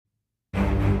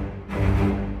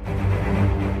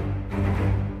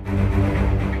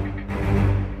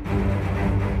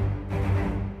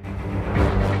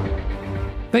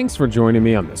Thanks for joining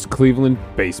me on this Cleveland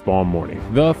baseball morning.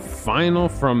 The final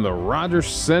from the Rogers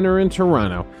Center in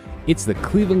Toronto. It's the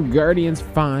Cleveland Guardians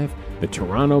 5, the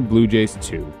Toronto Blue Jays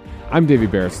 2. I'm Davey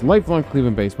Barris, lifelong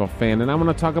Cleveland baseball fan, and I want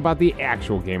to talk about the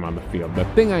actual game on the field, the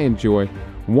thing I enjoy,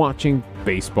 watching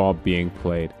baseball being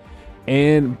played.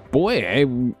 And boy,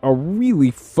 a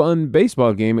really fun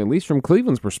baseball game, at least from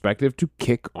Cleveland's perspective, to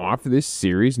kick off this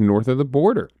series north of the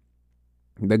border.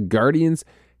 The Guardians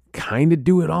kind of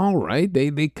do it all, right?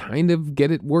 They kind of get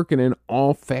it working in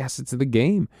all facets of the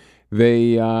game.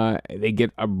 They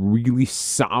get a really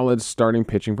solid starting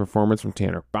pitching performance from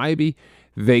Tanner Bibee.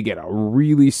 They get a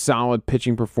really solid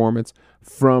pitching performance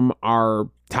from our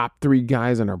top three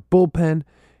guys in our bullpen.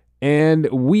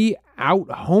 And we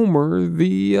out-homer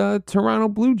the Toronto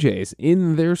Blue Jays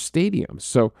in their stadium.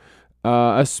 So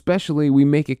especially we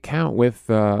make it count with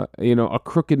a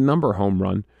crooked number home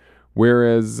run,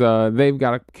 whereas they've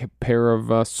got a pair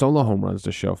of solo home runs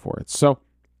to show for it. So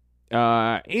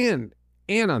and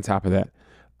on top of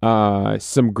that,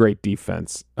 some great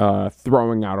defense,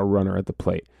 throwing out a runner at the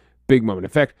plate. Big moment.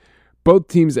 In fact, both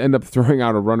teams end up throwing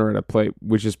out a runner at a plate,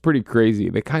 which is pretty crazy.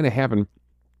 They kind of happen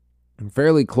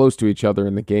fairly close to each other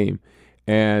in the game.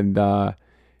 And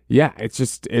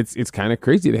it's kind of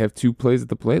crazy to have two plays at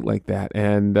the plate like that.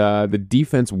 And the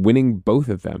defense winning both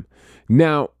of them.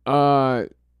 Now, okay,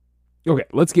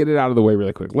 let's get it out of the way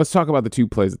really quick. Let's talk about the two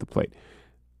plays at the plate.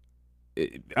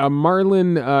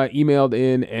 Marlon emailed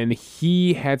in, and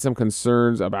he had some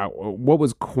concerns about what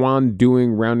was Kwan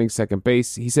doing rounding second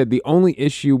base. He said the only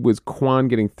issue was Kwan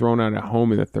getting thrown out at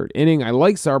home in the third inning. I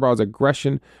like Sarbaugh's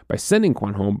aggression by sending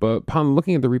Kwan home, but upon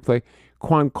looking at the replay,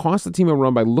 Kwan cost the team a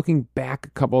run by looking back a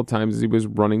couple of times as he was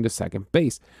running to second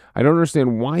base. I don't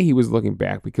understand why he was looking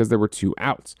back because there were two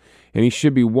outs, and he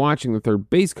should be watching the third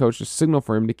base coach to signal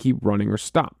for him to keep running or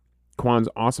stop. Kwan's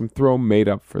awesome throw made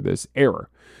up for this error.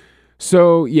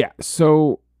 So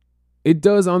it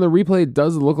does, on the replay, it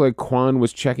does look like Kwan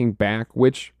was checking back,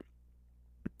 which,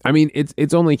 I mean,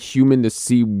 it's only human to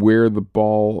see where the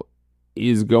ball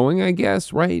is going, I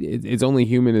guess, right? It's only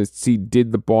human to see,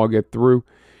 did the ball get through?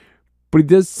 But it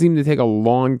does seem to take a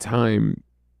long time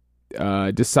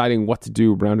deciding what to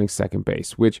do rounding second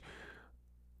base, which,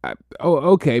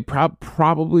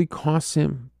 probably costs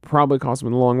him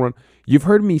in the long run. You've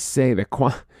heard me say that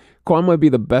Kwan might be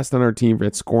the best on our team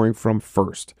at scoring from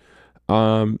first.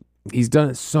 He's done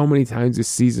it so many times this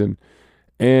season,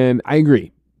 and I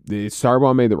agree. The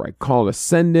Sarbaugh made the right call to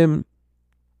send him,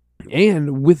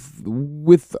 and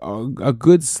with a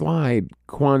good slide,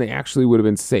 Kwan actually would have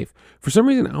been safe. For some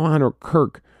reason, Alejandro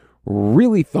Kirk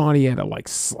really thought he had to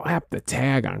slap the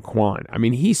tag on Kwan. I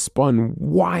mean, he spun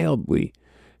wildly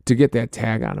to get that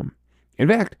tag on him. In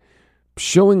fact,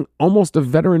 showing almost a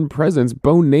veteran presence,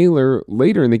 Bo Naylor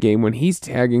later in the game when he's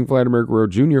tagging Vladimir Guerrero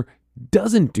Jr.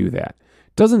 doesn't do that.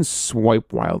 Doesn't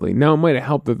swipe wildly. Now, it might have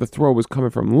helped that the throw was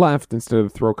coming from left instead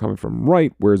of the throw coming from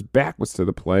right, where his back was to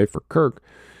the play for Kirk.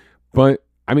 But,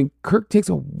 I mean, Kirk takes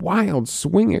a wild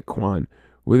swing at Kwan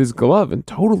with his glove and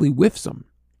totally whiffs him.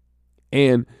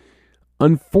 And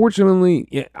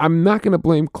unfortunately, I'm not going to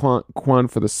blame Kwan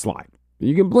for the slide.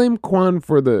 You can blame Kwan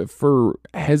for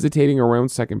hesitating around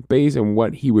second base and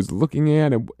what he was looking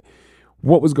at and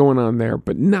what was going on there,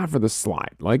 but not for the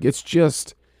slide. It's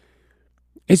just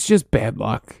bad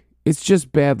luck. It's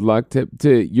just bad luck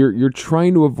you're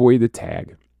trying to avoid the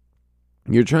tag.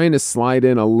 You're trying to slide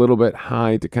in a little bit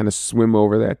high to kind of swim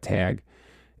over that tag,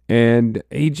 and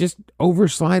he just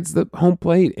overslides the home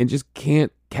plate and just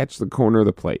can't catch the corner of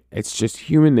the plate. It's just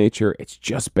human nature. It's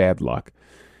just bad luck.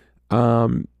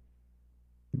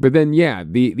 But then,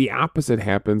 the opposite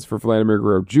happens for Vladimir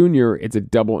Guerrero Jr. It's a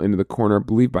double into the corner, I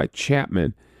believe, by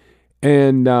Chapman.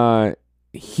 And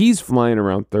he's flying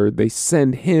around third. They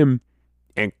send him,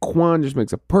 and Kwan just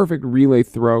makes a perfect relay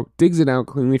throw, digs it out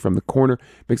cleanly from the corner,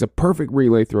 makes a perfect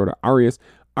relay throw to Arias.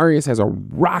 Arias has a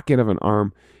rocket of an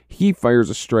arm. He fires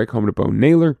a strike home to Bo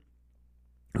Naylor,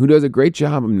 who does a great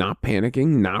job of not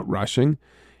panicking, not rushing,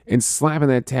 and slapping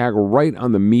that tag right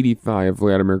on the meaty thigh of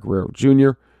Vladimir Guerrero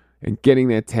Jr., and getting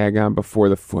that tag on before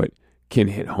the foot can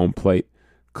hit home plate.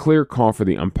 Clear call for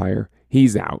the umpire.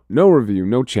 He's out. No review,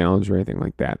 no challenge or anything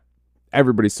like that.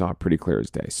 Everybody saw it pretty clear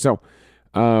as day. So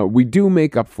we do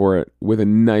make up for it with a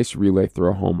nice relay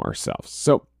throw home ourselves.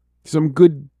 So some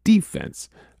good defense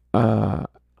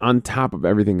on top of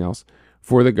everything else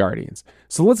for the Guardians.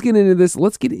 So let's get into this.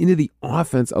 Let's get into the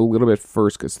offense a little bit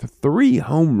first, because the 3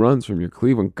 home runs from your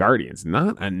Cleveland Guardians,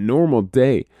 not a normal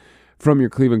day from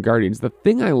your Cleveland Guardians. The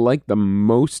thing I like the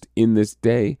most in this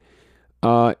day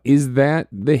is that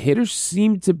the hitters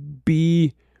seem to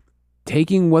be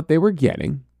taking what they were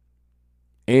getting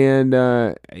and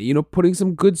putting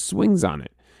some good swings on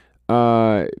it.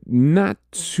 Not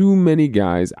too many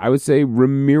guys. I would say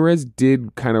Ramirez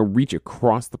did kind of reach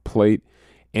across the plate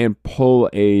and pull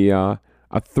a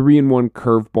 3-1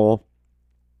 curveball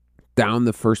down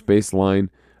the first base line.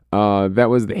 That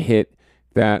was the hit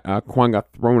that Kwan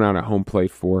got thrown out at home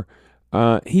plate for.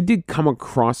 He did come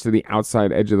across to the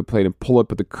outside edge of the plate and pull it,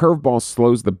 but the curveball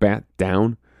slows the bat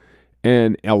down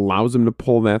and allows him to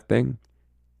pull that thing.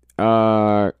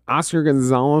 Oscar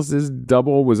Gonzalez's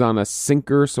double was on a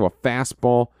sinker, so a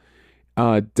fastball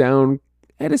down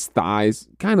at his thighs,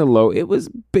 kind of low. It was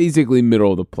basically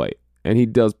middle of the plate, and he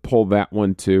does pull that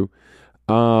one too.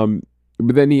 But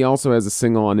then he also has a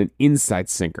single on an inside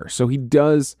sinker, so he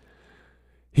does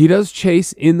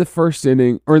chase in the first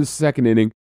inning or the second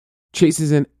inning.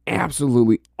 Chases an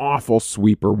absolutely awful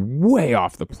sweeper way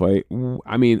off the plate.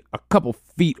 I mean, a couple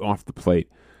feet off the plate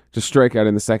to strike out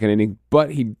in the second inning,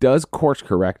 but he does course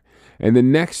correct. And the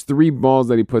next 3 balls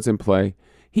that he puts in play,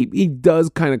 he does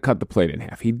kind of cut the plate in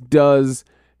half. He does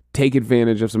take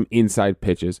advantage of some inside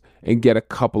pitches and get a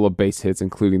couple of base hits,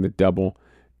 including the double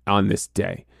on this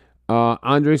day.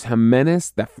 Andres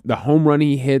Jimenez, the home run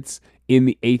he hits in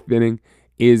the 8th inning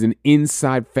is an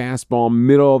inside fastball,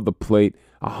 middle of the plate,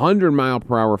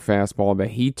 100-mile-per-hour fastball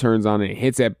that he turns on and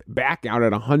hits it back out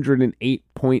at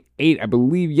 108.8. I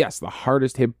believe, yes, the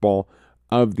hardest hit ball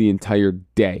of the entire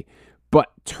day.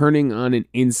 But turning on an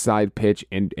inside pitch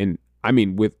and I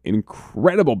mean, with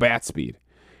incredible bat speed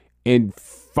and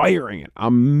firing it, a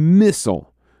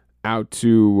missile out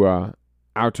to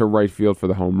right field for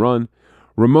the home run.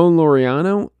 Ramon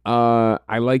Laureano,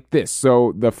 I like this.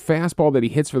 So the fastball that he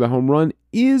hits for the home run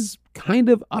is kind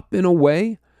of up and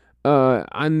away.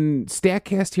 On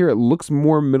StatCast here, it looks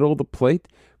more middle of the plate,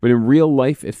 but in real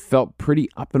life, it felt pretty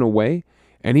up and away.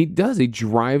 And he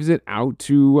drives it out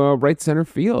to right center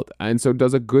field, and so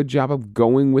does a good job of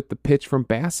going with the pitch from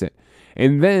Bassett.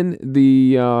 And then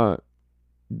the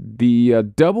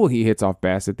double he hits off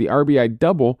Bassett, the RBI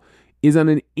double, is on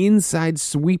an inside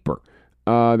sweeper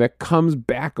that comes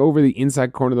back over the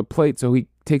inside corner of the plate. So he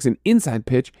takes an inside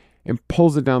pitch and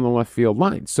pulls it down the left field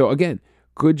line. So again,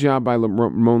 good job by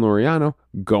Ramon Laureano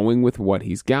going with what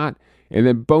he's got. And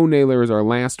then Bo Naylor is our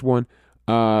last one.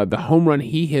 The home run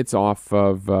he hits off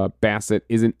of Bassett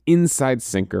is an inside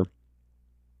sinker.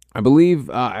 I believe,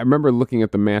 I remember looking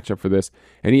at the matchup for this,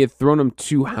 and he had thrown him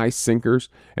 2 high sinkers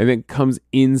and then comes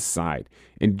inside.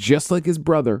 And just like his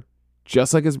brother,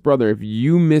 if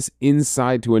you miss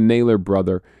inside to a Naylor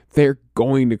brother, they're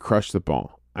going to crush the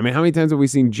ball. I mean, how many times have we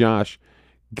seen Josh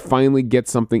finally get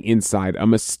something inside, a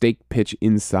mistake pitch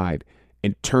inside,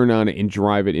 and turn on it and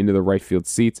drive it into the right field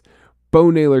seats? Bo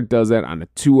Naylor does that on a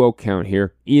 2-0 count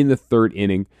here in the 3rd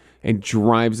inning and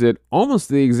drives it almost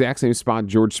to the exact same spot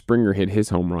George Springer hit his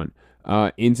home run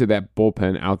into that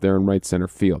bullpen out there in right center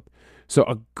field. So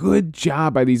a good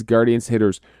job by these Guardians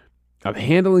hitters of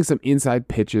handling some inside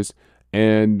pitches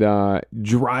and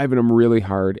driving them really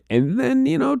hard, and then,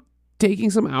 taking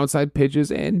some outside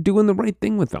pitches and doing the right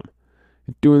thing with them.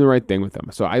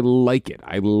 So I like it.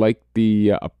 I like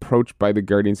the approach by the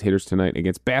Guardians hitters tonight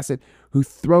against Bassett, who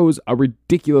throws a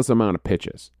ridiculous amount of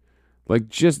pitches. Like,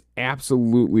 just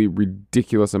absolutely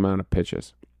ridiculous amount of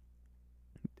pitches.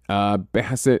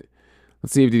 Bassett,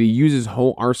 let's see, did he use his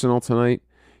whole arsenal tonight?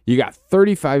 You got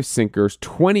 35 sinkers,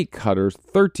 20 cutters,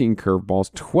 13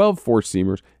 curveballs, 12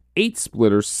 four-seamers, 8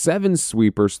 splitters, 7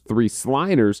 sweepers, 3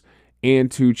 sliders,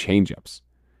 and 2 changeups.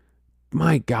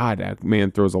 My God, that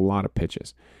man throws a lot of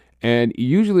pitches. And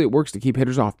usually it works to keep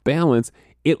hitters off balance.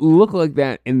 It looked like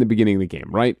that in the beginning of the game,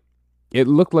 right? It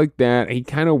looked like that. He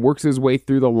kind of works his way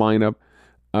through the lineup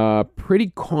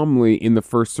pretty calmly in the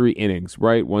first 3 innings,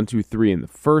 right? 1, 2, 3 in the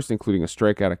first, including a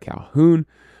strikeout of Calhoun.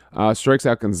 Strikes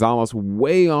out Gonzalez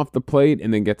way off the plate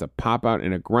and then gets a pop out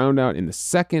and a ground out in the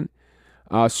second.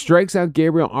 Strikes out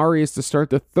Gabriel Arias to start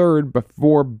the 3rd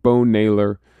before Bo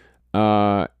Naylor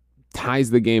ties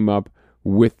the game up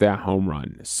with that home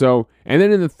run. So, and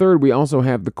then in the 3rd, we also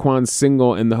have the Kwan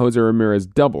single and the Jose Ramirez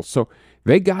double. So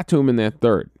they got to him in that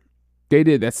 3rd. They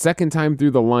did. That second time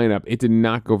through the lineup, it did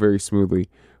not go very smoothly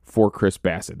for Chris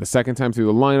Bassett. The second time through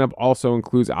the lineup also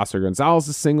includes Oscar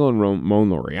Gonzalez's single and Ramon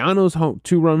Laureano's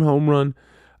 2-run home run.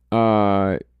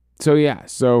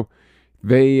 So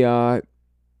they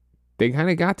kind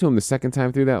of got to him the second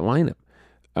time through that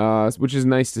lineup, which is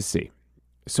nice to see.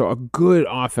 So a good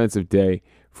offensive day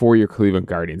for your Cleveland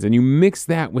Guardians. And you mix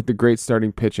that with the great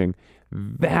starting pitching,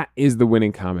 that is the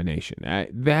winning combination.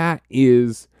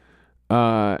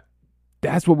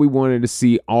 That's what we wanted to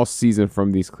see all season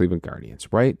from these Cleveland Guardians,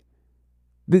 right?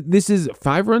 This is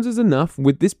 5 runs is enough.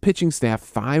 With this pitching staff,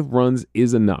 5 runs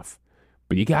is enough.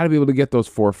 but you got to be able to get those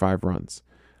 4 or 5 runs.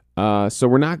 So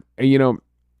we're not,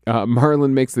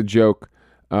 Marlon makes the joke,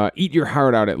 eat your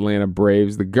heart out, Atlanta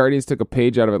Braves. The Guardians took a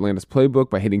page out of Atlanta's playbook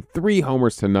by hitting 3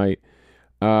 homers tonight.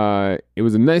 It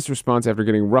was a nice response after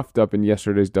getting roughed up in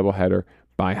yesterday's doubleheader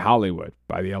by Hollywood,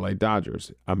 by the LA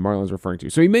Dodgers, Marlon's referring to.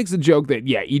 So he makes the joke that,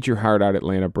 yeah, eat your heart out,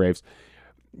 Atlanta Braves.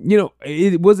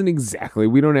 It wasn't exactly,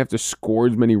 we don't have to score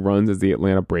as many runs as the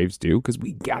Atlanta Braves do because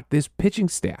we got this pitching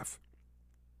staff.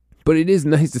 But it is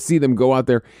nice to see them go out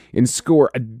there and score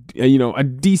a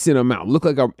decent amount, look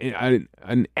like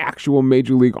an actual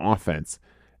major league offense,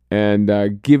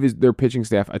 and give their pitching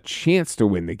staff a chance to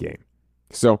win the game.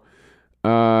 So,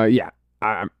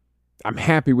 I'm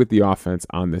happy with the offense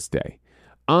on this day.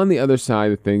 On the other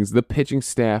side of things, the pitching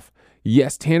staff,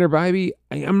 yes, Tanner Bibee,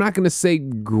 I'm not going to say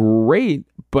great,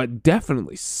 but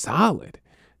definitely solid.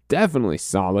 Definitely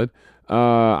solid.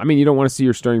 You don't want to see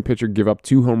your starting pitcher give up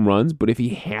 2 home runs, but if he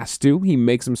has to, he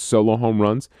makes some solo home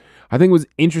runs. I think it was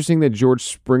interesting that George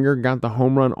Springer got the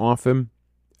home run off him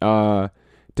to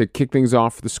kick things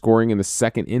off for the scoring in the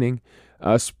 2nd inning.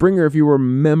 Springer, if you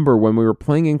remember, when we were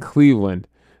playing in Cleveland,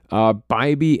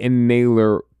 Bibee and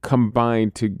Naylor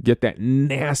combined to get that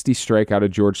nasty strike out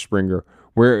of George Springer,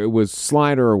 where it was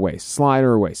slider away,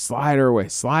 slider away, slider away,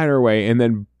 slider away, and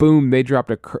then boom, they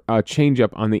dropped a changeup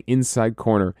on the inside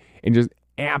corner and just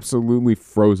absolutely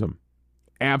froze him,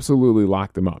 absolutely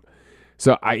locked him up.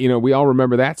 So we all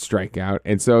remember that strikeout,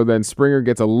 and so then Springer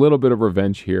gets a little bit of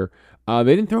revenge here. They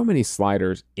didn't throw many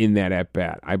sliders in that at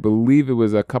bat. I believe it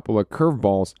was a couple of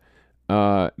curveballs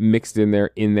mixed in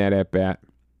there in that at bat.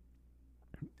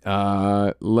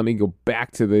 Let me go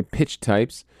back to the pitch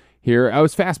types here. It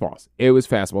was fastballs. It was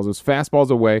fastballs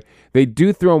away. They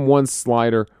do throw him one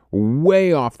slider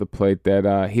way off the plate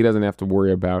that he doesn't have to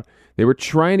worry about. They were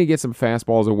trying to get some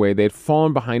fastballs away. They'd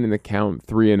fallen behind in the count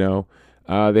 3-0.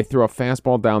 They throw a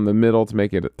fastball down the middle to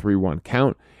make it a 3-1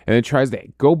 count, and then tries to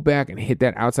go back and hit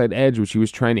that outside edge, which he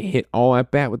was trying to hit all at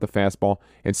bat with the fastball,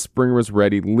 and Springer was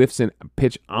ready, lifts in a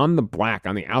pitch on the black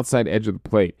on the outside edge of the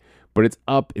plate. But it's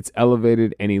up, it's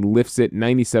elevated, and he lifts it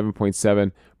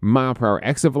 97.7 mile per hour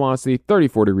exit velocity,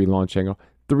 34-degree launch angle,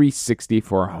 360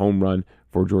 for a home run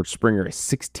for George Springer, his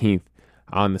 16th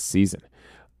on the season.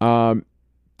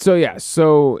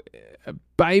 So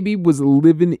Bibee was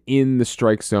living in the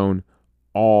strike zone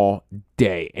all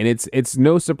day, and it's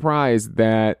no surprise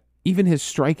that even his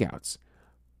strikeouts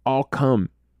all come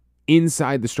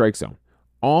inside the strike zone.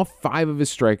 All 5 of his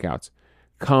strikeouts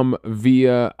come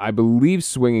via, I believe,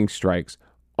 swinging strikes,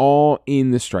 all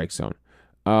in the strike zone.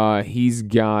 He's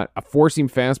got a four-seam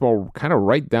fastball kind of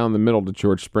right down the middle to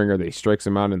George Springer that he strikes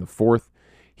him out in the 4th.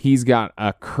 He's got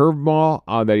a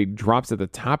curveball that he drops at the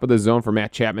top of the zone for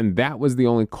Matt Chapman. That was the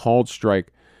only called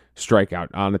strikeout.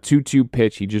 On a 2-2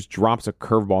 pitch, he just drops a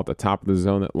curveball at the top of the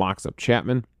zone that locks up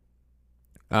Chapman.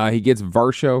 He gets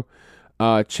Varsho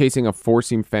chasing a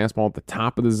four-seam fastball at the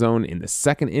top of the zone in the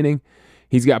 2nd inning.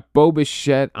 He's got Bo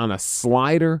Bichette on a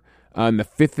slider in the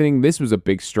 5th inning. This was a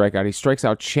big strikeout. He strikes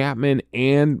out Chapman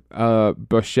and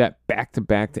Bichette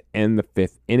back-to-back to end the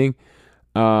 5th inning.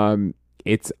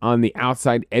 It's on the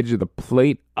outside edge of the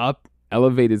plate, up,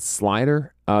 elevated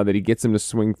slider that he gets him to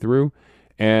swing through.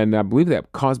 And I believe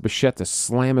that caused Bichette to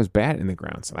slam his bat in the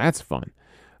ground, so that's fun.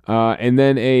 And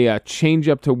then a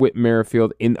changeup to Whit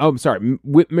Merrifield.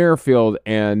 Whit Merrifield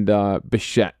and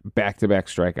Bichette back-to-back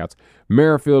strikeouts.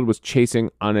 Merrifield was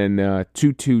chasing on a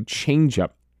 2-2 changeup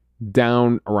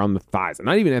down around the thighs.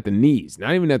 Not even at the knees,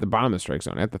 not even at the bottom of the strike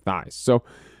zone, at the thighs. So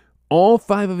all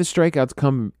 5 of his strikeouts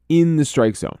come in the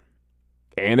strike zone.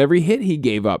 And every hit he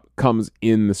gave up comes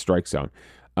in the strike zone,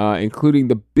 including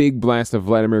the big blast of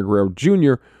Vladimir Guerrero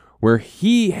Jr., where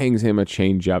he hangs him a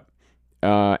changeup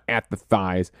at the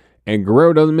thighs, and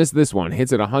Guerrero doesn't miss this one.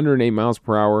 Hits it 108 miles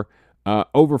per hour,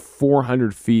 over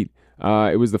 400 feet.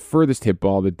 It was the furthest hit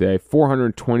ball of the day,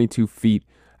 422 feet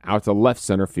out to left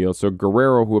center field. So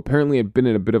Guerrero, who apparently had been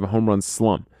in a bit of a home run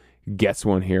slump, gets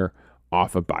one here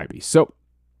off of Bibee. So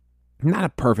not a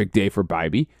perfect day for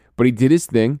Bibee, but he did his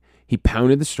thing. He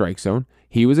pounded the strike zone.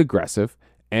 He was aggressive,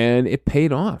 and it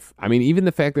paid off. I mean, even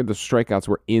the fact that the strikeouts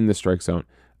were in the strike zone,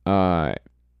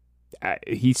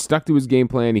 he stuck to his game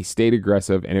plan. He stayed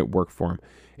aggressive, and it worked for him.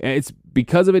 And it's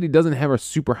because of it, he doesn't have a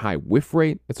super high whiff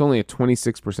rate. It's only a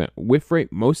 26% whiff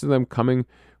rate, most of them coming,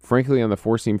 frankly, on the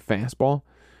four-seam fastball.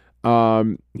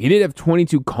 He did have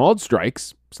 22 called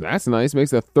strikes, so that's nice.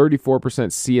 Makes a 34%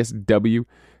 CSW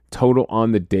total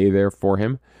on the day there for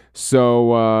him.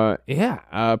 So,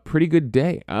 a pretty good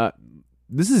day.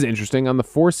 This is interesting. On the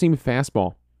four-seam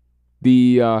fastball,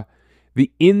 the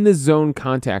in-the-zone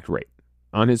contact rate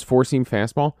on his four-seam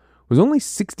fastball was only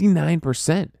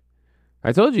 69%.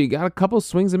 I told you, he got a couple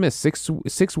swings and miss, six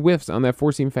whiffs on that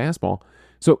four-seam fastball.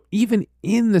 So even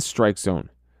in the strike zone,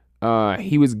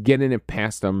 he was getting it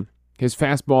past him. His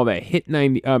fastball that hit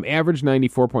average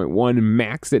 94.1,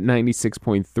 maxed at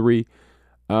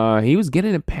 96.3. He was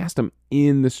getting it past him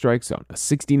in the strike zone, a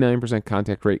 69%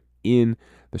 contact rate in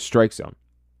the strike zone.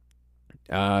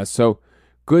 So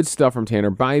good stuff from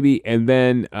Tanner Bibee. And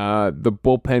then the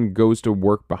bullpen goes to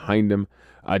work behind him.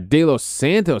 De Los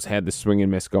Santos had the swing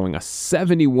and miss going, a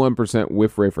 71%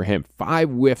 whiff rate for him, 5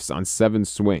 whiffs on 7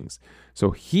 swings. So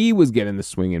he was getting the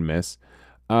swing and miss.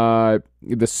 The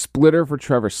splitter for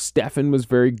Trevor Stephan was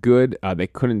very good. They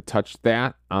couldn't touch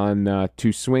that on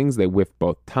 2 swings. They whiffed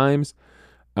both times.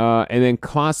 And then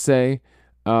Clase,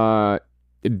 a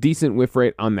decent whiff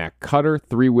rate on that cutter,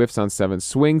 3 whiffs on 7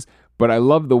 swings. But I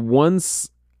love the one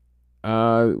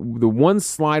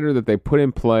slider that they put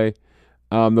in play.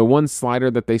 The one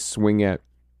slider that they swing at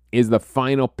is the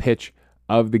final pitch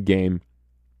of the game.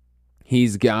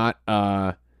 He's got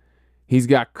Kirk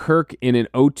in an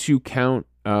 0-2 count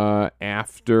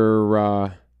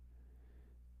after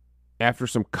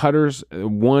some cutters,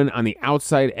 one on the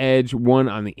outside edge, one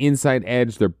on the inside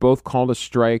edge. They're both called a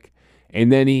strike.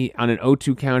 And then on an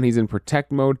 0-2 count, he's in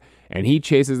protect mode, and he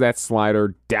chases that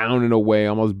slider down and away,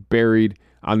 almost buried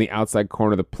on the outside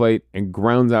corner of the plate, and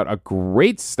grounds out a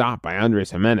great stop by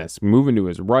Andres Gimenez, moving to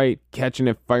his right, catching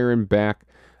it, firing back.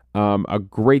 A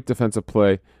great defensive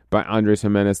play by Andres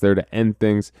Gimenez there to end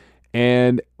things.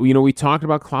 And, we talked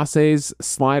about Clase's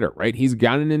slider, right? He's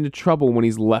gotten into trouble when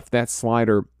he's left that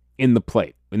slider in the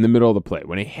plate, in the middle of the plate,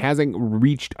 when he hasn't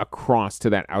reached across to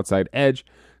that outside edge.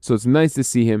 So it's nice to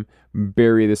see him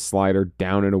bury the slider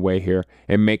down and away here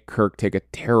and make Kirk take a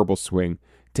terrible swing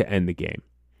to end the game.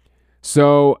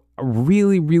 So a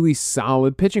really, really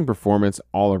solid pitching performance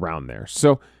all around there.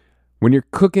 So when you're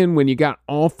cooking, when you got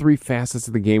all 3 facets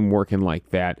of the game working like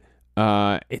that,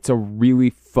 it's a really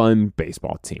fun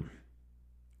baseball team.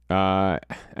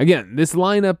 Again, this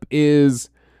lineup is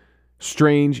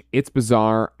strange. It's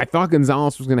bizarre. I thought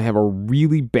Gonzalez was going to have a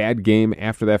really bad game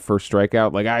after that first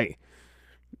strikeout. Like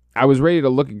I was ready to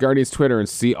look at Guardians Twitter and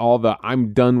see all the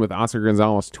 "I'm done with Oscar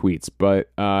Gonzalez" tweets, but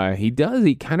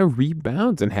he kind of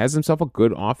rebounds and has himself a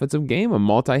good offensive game, a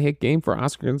multi-hit game for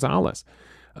Oscar Gonzalez.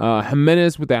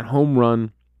 Gimenez with that home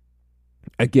run.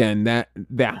 Again, that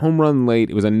home run late,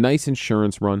 it was a nice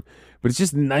insurance run, but it's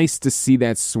just nice to see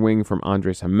that swing from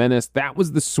Andres Gimenez. That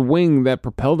was the swing that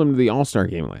propelled him to the All-Star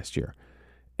game last year.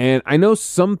 And I know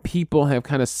some people have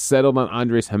kind of settled on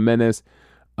Andres Gimenez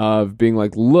of being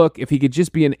like, look, if he could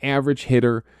just be an average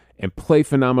hitter and play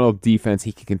phenomenal defense,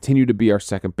 he could continue to be our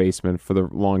second baseman for the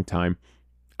long time.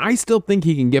 I still think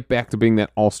he can get back to being that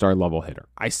all-star level hitter.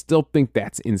 I still think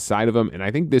that's inside of him, and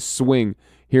I think this swing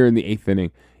here in the 8th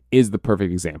inning is the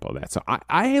perfect example of that. So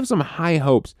I have some high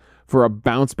hopes for a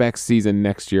bounce-back season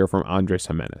next year from Andres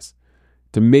Gimenez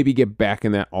to maybe get back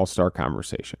in that all-star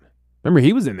conversation. Remember,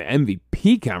 he was in the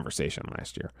MVP conversation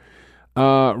last year.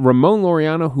 Ramon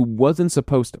Laureano, who wasn't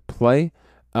supposed to play.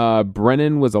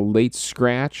 Brennan was a late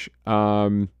scratch.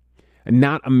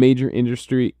 Not a major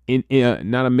injury.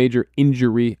 Not a major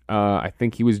injury. I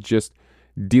think he was just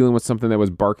dealing with something that was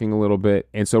barking a little bit.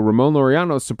 And so Ramon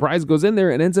Laureano, surprise, goes in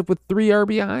there and ends up with 3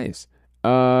 RBIs.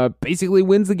 Basically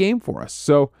wins the game for us.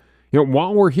 So,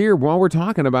 while we're here, while we're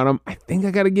talking about him, I think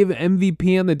I got to give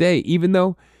MVP on the day, even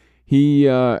though he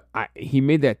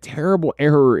made that terrible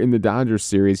error in the Dodgers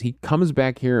series. He comes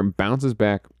back here and bounces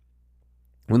back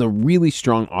with a really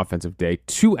strong offensive day.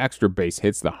 2 extra base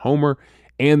hits, the homer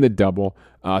and the double.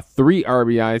 3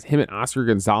 RBIs. Him and Oscar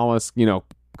Gonzalez,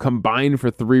 combined for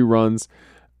 3 runs.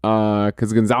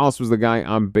 Because Gonzalez was the guy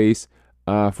on base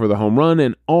for the home run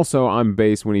and also on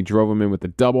base when he drove him in with the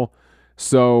double.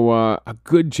 So a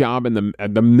good job in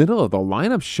the middle of the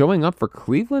lineup showing up for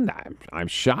Cleveland. I'm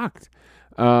shocked.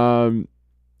 So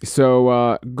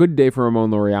good day for Ramon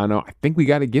Laureano. I think we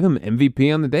got to give him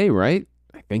MVP on the day, right?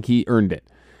 I think he earned it.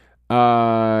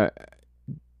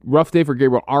 Rough day for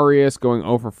Gabriel Arias, going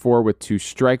 0 for 4 with 2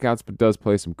 strikeouts, but does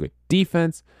play some good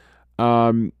defense.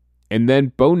 And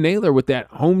then Bo Naylor with that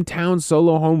hometown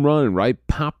solo home run, right?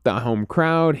 Popped the home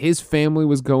crowd. His family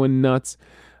was going nuts.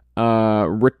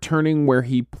 Returning where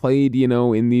he played,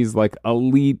 in these like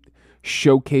elite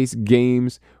showcase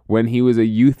games when he was a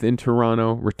youth in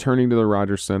Toronto, returning to the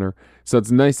Rogers Center. So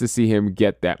it's nice to see him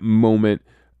get that moment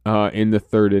in the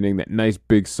 3rd inning, that nice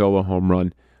big solo home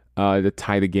run to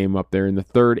tie the game up there in the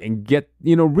 3rd and get,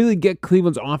 really get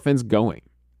Cleveland's offense going.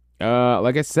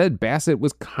 Like I said, Bassett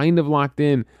was kind of locked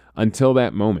in until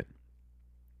that moment.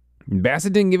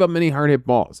 Bassett didn't give up many hard hit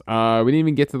balls. We didn't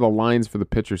even get to the lines for the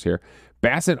pitchers here.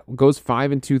 Bassett goes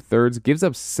 5 2/3, gives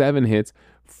up 7 hits,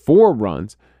 4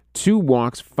 runs, 2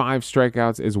 walks, 5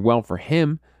 strikeouts as well for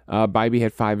him. Bibee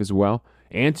had 5 as well,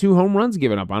 and 2 home runs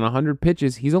given up on 100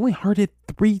 pitches. He's only hard hit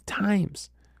 3 times.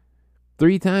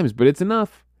 3 times, but it's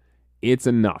enough. It's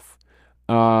enough.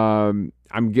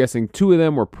 I'm guessing 2 of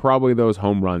them were probably those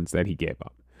home runs that he gave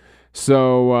up.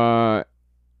 So,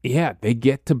 yeah, they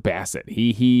get to Bassett.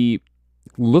 He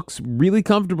looks really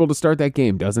comfortable to start that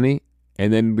game, doesn't he?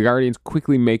 And then the Guardians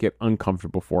quickly make it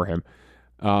uncomfortable for him,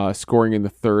 scoring in the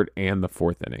 3rd and the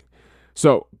 4th inning.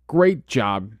 So, great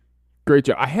job. Great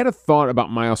job. I had a thought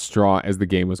about Myles Straw as the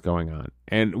game was going on.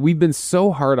 And we've been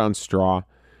so hard on Straw.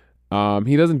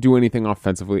 He doesn't do anything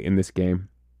offensively in this game.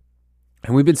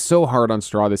 And we've been so hard on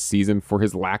Straw this season for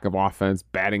his lack of offense,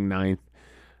 batting 9th.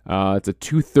 It's a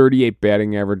 .238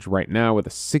 batting average right now with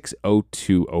a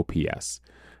 .602 OPS.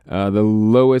 The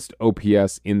lowest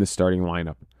OPS in the starting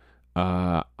lineup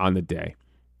on the day.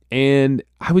 And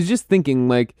I was just thinking,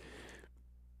 like,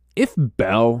 if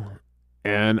Bell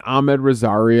and Ahmed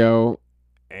Rosario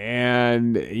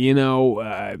and,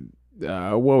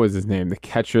 what was his name? The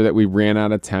catcher that we ran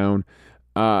out of town.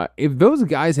 If those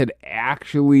guys had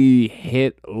actually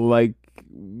hit like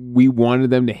we wanted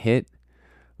them to hit,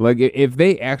 like if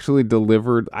they actually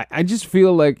delivered, I just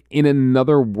feel like in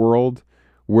another world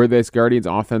where this Guardians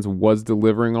offense was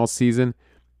delivering all season,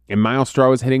 and Myles Straw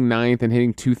was hitting 9th and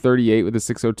hitting .238 with a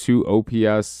 .602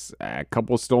 OPS, a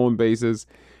couple of stolen bases,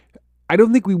 I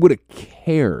don't think we would have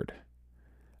cared.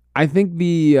 I think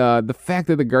the fact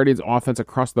that the Guardians offense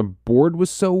across the board was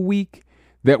so weak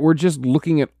that we're just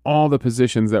looking at all the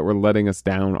positions that were letting us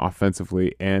down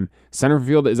offensively, and center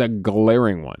field is a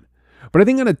glaring one. But I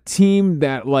think on a team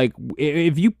that, like,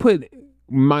 if you put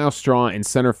Myles Straw in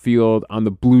center field on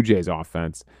the Blue Jays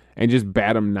offense and just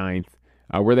bat him 9th,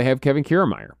 where they have Kevin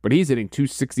Kiermaier, but he's hitting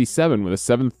 .267 with a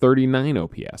 .739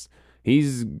 OPS.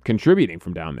 He's contributing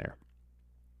from down there.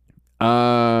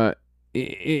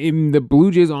 In the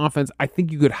Blue Jays offense, I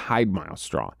think you could hide Myles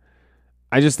Straw.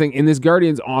 I just think in this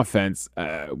Guardians offense,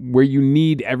 where you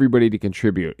need everybody to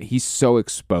contribute, he's so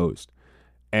exposed.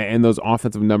 And those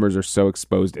offensive numbers are so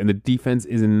exposed, and the defense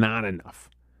is not enough.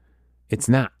 It's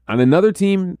not. On another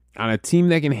team, on a team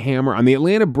that can hammer, on the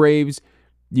Atlanta Braves,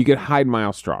 you could hide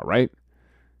Myles Straw, right?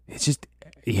 It's just,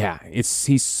 yeah,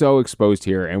 he's so exposed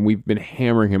here, and we've been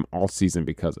hammering him all season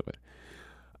because of it.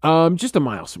 Just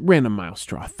a random Myles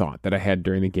Straw thought that I had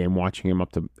during the game, watching him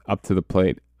up to the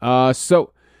plate.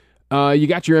 So you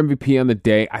got your MVP on the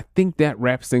day. I think that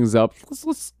wraps things up.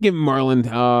 Let's give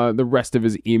Marlon the rest of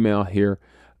his email here.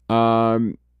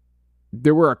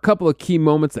 There were a couple of key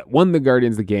moments that won the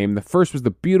Guardians the game. The first was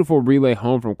the beautiful relay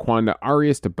home from Quanda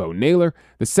Arias to Bo Naylor.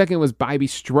 The second was Bibee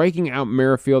striking out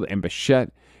Merrifield and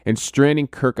Bichette and stranding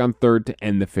Kirk on third to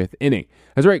end the 5th inning.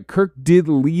 That's right, Kirk did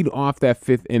lead off that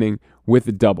 5th inning with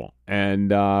a double,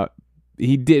 and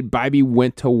he did. Bibee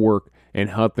went to work and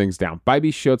held things down.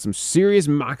 Bibee showed some serious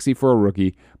moxie for a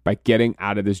rookie by getting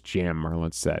out of this jam,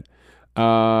 Marlon said. We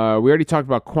already talked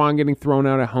about Kwan getting thrown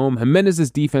out at home.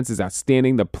 Jimenez's defense is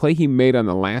outstanding. The play he made on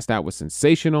the last out was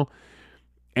sensational.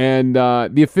 And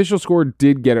the official score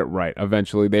did get it right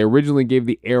eventually. They originally gave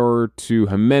the error to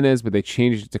Jimenez, but they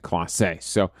changed it to Clase.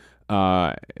 So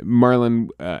Marlon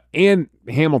and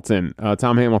Hamilton,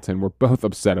 Tom Hamilton, were both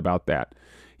upset about that.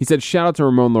 He said, shout out to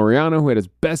Ramon Laureano, who had his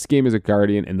best game as a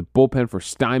Guardian, and the bullpen for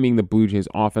stymieing the Blue Jays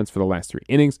offense for the last 3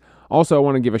 innings. Also, I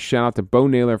want to give a shout out to Bo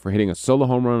Naylor for hitting a solo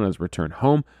home run on his return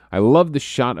home. I love the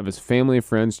shot of his family and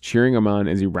friends cheering him on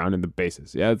as he rounded the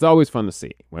bases. Yeah, it's always fun to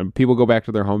see. When people go back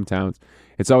to their hometowns,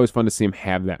 it's always fun to see him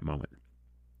have that moment.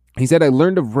 He said, I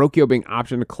learned of Rocchio being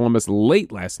optioned to Columbus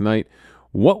late last night.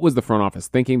 What was the front office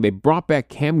thinking? They brought back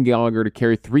Cam Gallagher to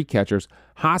carry 3 catchers.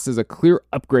 Haas is a clear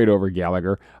upgrade over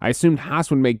Gallagher. I assumed Haas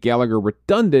would make Gallagher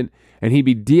redundant and he'd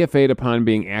be DFA'd upon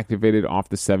being activated off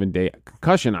the 7-day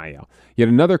concussion IL. Yet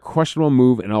another questionable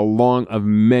move and along of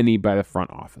many by the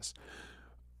front office.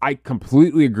 I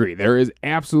completely agree. There is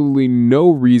absolutely no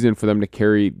reason for them to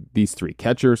carry these 3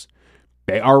 catchers.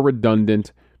 They are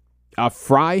redundant.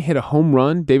 Fry hit a home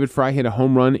run. David Fry hit a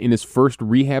home run in his first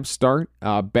rehab start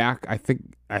back. I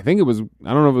think it was,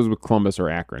 I don't know if it was with Columbus or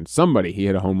Akron. Somebody he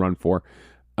hit a home run for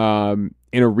in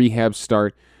a rehab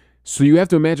start. So you have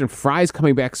to imagine Fry's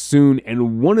coming back soon,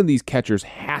 and one of these catchers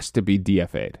has to be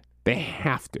DFA'd. They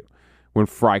have to when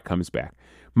Fry comes back.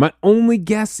 My only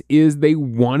guess is they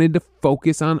wanted to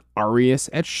focus on Arias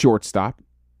at shortstop,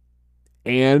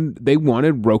 and they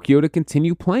wanted Rocchio to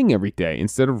continue playing every day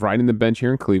instead of riding the bench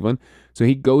here in Cleveland. So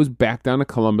he goes back down to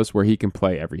Columbus where he can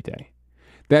play every day.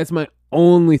 That's my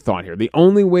only thought here. The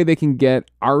only way they can get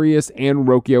Arias and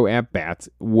Rocchio at bats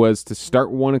was to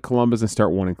start one in Columbus and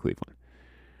start one in Cleveland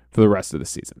for the rest of the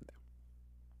season.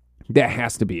 That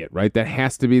has to be it, right? That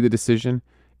has to be the decision.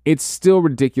 It's still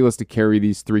ridiculous to carry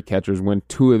these three catchers when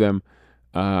two of them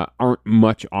aren't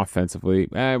much offensively.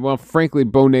 Well, frankly,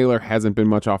 Bo Naylor hasn't been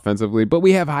much offensively, but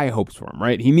we have high hopes for him,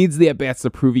 right? He needs the at-bats to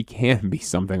prove he can be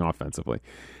something offensively.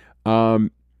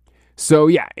 So,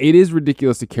 yeah, it is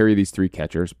ridiculous to carry these three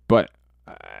catchers, but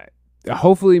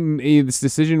hopefully this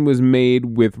decision was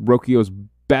made with Rocchio's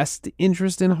best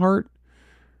interest in heart,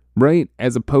 right?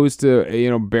 As opposed to,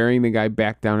 burying the guy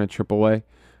back down at AAA.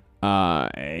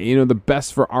 The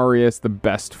best for Arias, the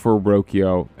best for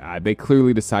Rocchio. They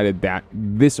clearly decided that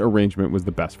this arrangement was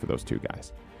the best for those two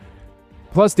guys.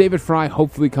 Plus, David Fry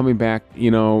hopefully coming back,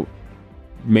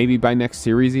 maybe by next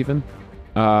series even.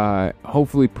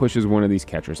 Hopefully pushes one of these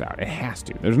catchers out. It has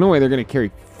to. There's no way they're going to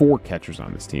carry 4 catchers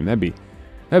on this team. That'd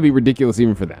be ridiculous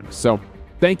even for them. So,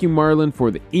 thank you, Marlon, for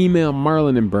the email.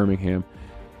 Marlon in Birmingham.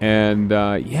 And,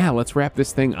 let's wrap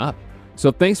this thing up. So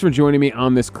thanks for joining me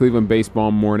on this Cleveland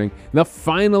baseball morning. The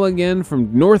final again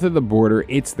from north of the border.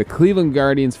 It's the Cleveland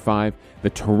Guardians 5, the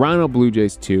Toronto Blue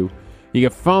Jays 2. You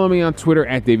can follow me on Twitter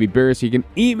at Davey Barris. You can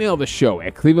email the show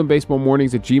at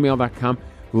clevelandbaseballmornings@gmail.com.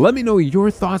 Let me know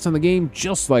your thoughts on the game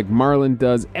just like Marlon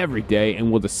does every day, and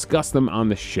we'll discuss them on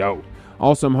the show.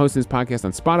 Also, I'm hosting this podcast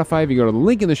on Spotify. If you go to the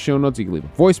link in the show notes, you can leave a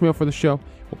voicemail for the show.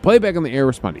 We'll play it back on the air,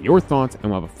 respond to your thoughts, and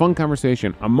we'll have a fun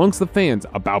conversation amongst the fans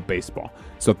about baseball.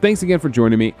 So thanks again for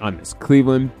joining me on this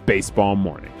Cleveland Baseball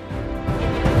Morning.